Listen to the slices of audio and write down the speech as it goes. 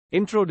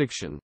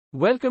Introduction.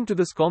 Welcome to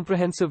this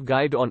comprehensive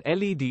guide on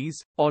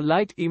LEDs, or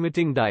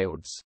light-emitting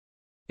diodes.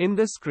 In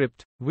this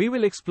script, we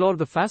will explore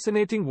the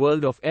fascinating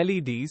world of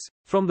LEDs,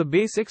 from the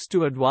basics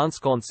to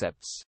advanced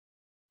concepts.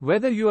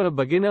 Whether you are a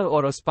beginner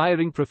or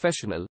aspiring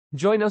professional,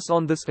 join us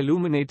on this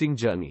illuminating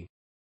journey.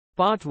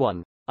 Part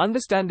 1.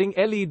 Understanding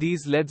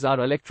LEDs. LEDs are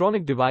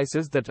electronic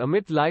devices that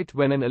emit light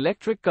when an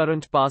electric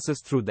current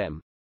passes through them.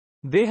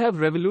 They have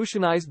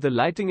revolutionized the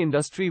lighting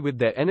industry with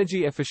their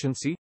energy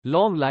efficiency,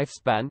 long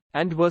lifespan,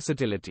 and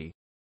versatility.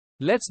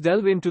 Let's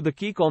delve into the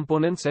key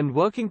components and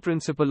working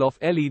principle of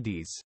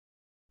LEDs.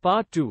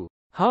 Part 2.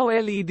 How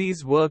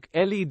LEDs work.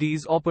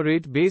 LEDs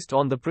operate based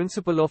on the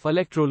principle of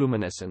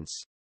electroluminescence.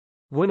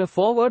 When a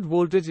forward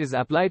voltage is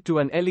applied to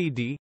an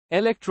LED,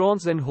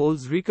 electrons and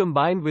holes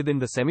recombine within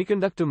the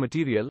semiconductor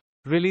material,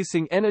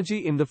 releasing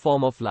energy in the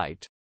form of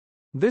light.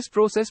 This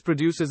process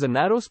produces a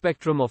narrow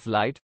spectrum of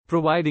light,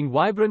 providing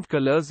vibrant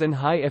colors and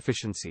high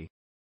efficiency.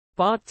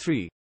 Part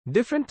 3.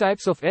 Different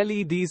types of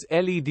LEDs.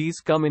 LEDs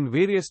come in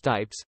various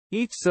types,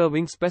 each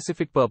serving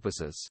specific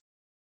purposes.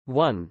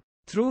 1.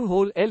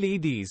 Through-hole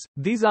LEDs.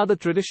 These are the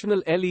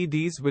traditional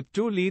LEDs with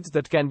two leads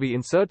that can be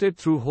inserted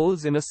through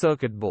holes in a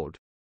circuit board.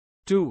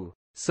 2.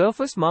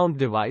 Surface mount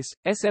device,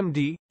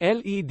 SMD,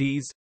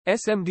 LEDs.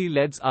 SMD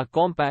LEDs are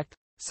compact,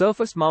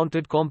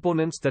 surface-mounted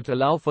components that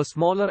allow for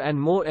smaller and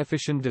more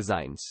efficient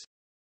designs.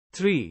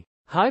 3.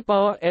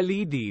 High-power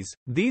LEDs.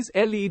 These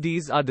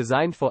LEDs are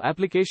designed for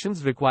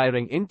applications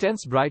requiring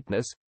intense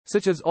brightness,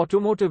 such as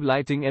automotive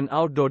lighting and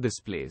outdoor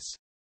displays.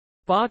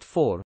 Part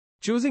 4.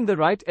 Choosing the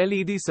right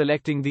LED.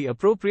 Selecting the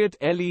appropriate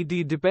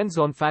LED depends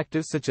on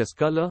factors such as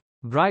color,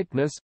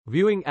 brightness,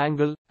 viewing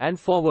angle, and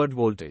forward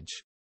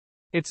voltage.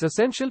 It's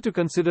essential to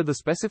consider the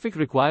specific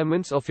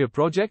requirements of your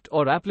project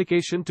or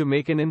application to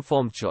make an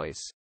informed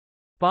choice.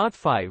 Part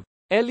 5.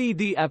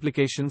 LED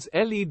applications.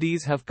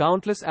 LEDs have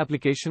countless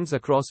applications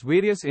across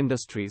various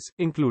industries,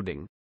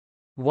 including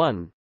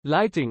 1.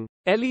 Lighting.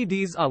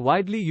 LEDs are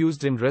widely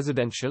used in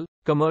residential,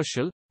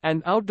 commercial,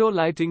 and outdoor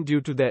lighting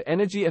due to their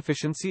energy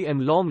efficiency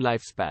and long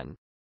lifespan.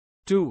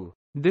 2.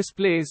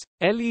 Displays.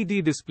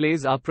 LED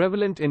displays are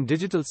prevalent in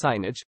digital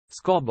signage,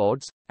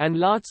 scoreboards, and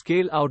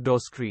large-scale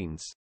outdoor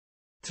screens.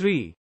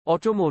 3.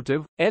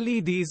 Automotive.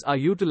 LEDs are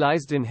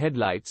utilized in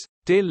headlights,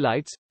 tail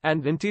lights,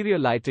 and interior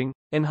lighting,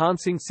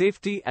 enhancing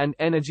safety and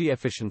energy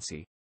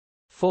efficiency.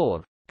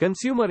 4.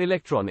 Consumer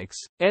electronics.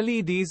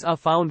 LEDs are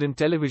found in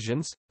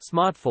televisions,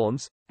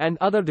 smartphones, and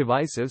other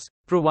devices,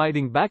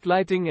 providing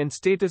backlighting and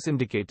status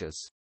indicators.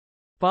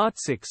 Part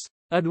 6.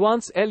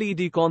 Advanced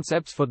LED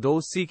concepts. For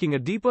those seeking a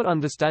deeper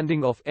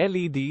understanding of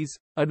LEDs,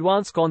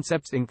 advanced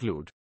concepts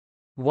include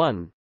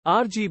 1.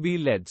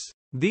 RGB LEDs.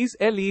 These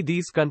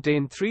LEDs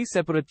contain three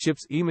separate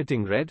chips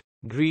emitting red,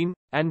 green,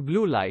 and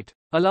blue light,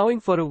 allowing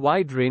for a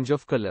wide range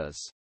of colors.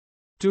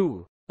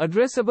 2.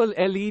 Addressable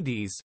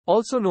LEDs,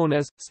 also known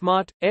as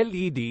smart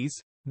LEDs.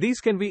 These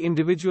can be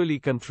individually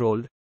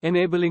controlled,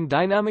 enabling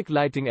dynamic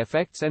lighting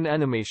effects and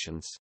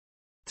animations.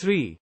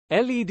 3.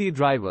 LED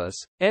drivers.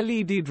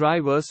 LED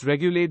drivers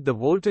regulate the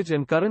voltage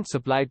and current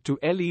supplied to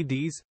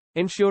LEDs,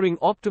 ensuring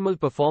optimal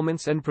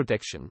performance and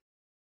protection.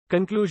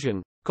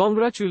 Conclusion.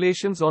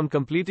 Congratulations on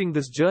completing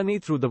this journey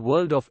through the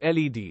world of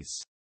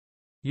LEDs.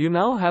 You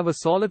now have a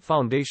solid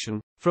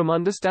foundation, from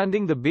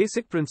understanding the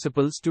basic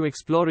principles to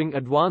exploring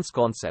advanced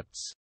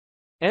concepts.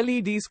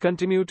 LEDs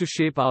continue to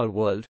shape our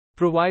world,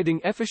 providing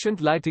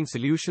efficient lighting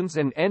solutions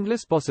and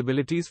endless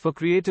possibilities for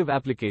creative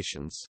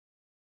applications.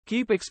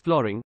 Keep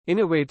exploring,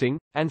 innovating,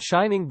 and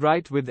shining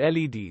bright with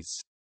LEDs.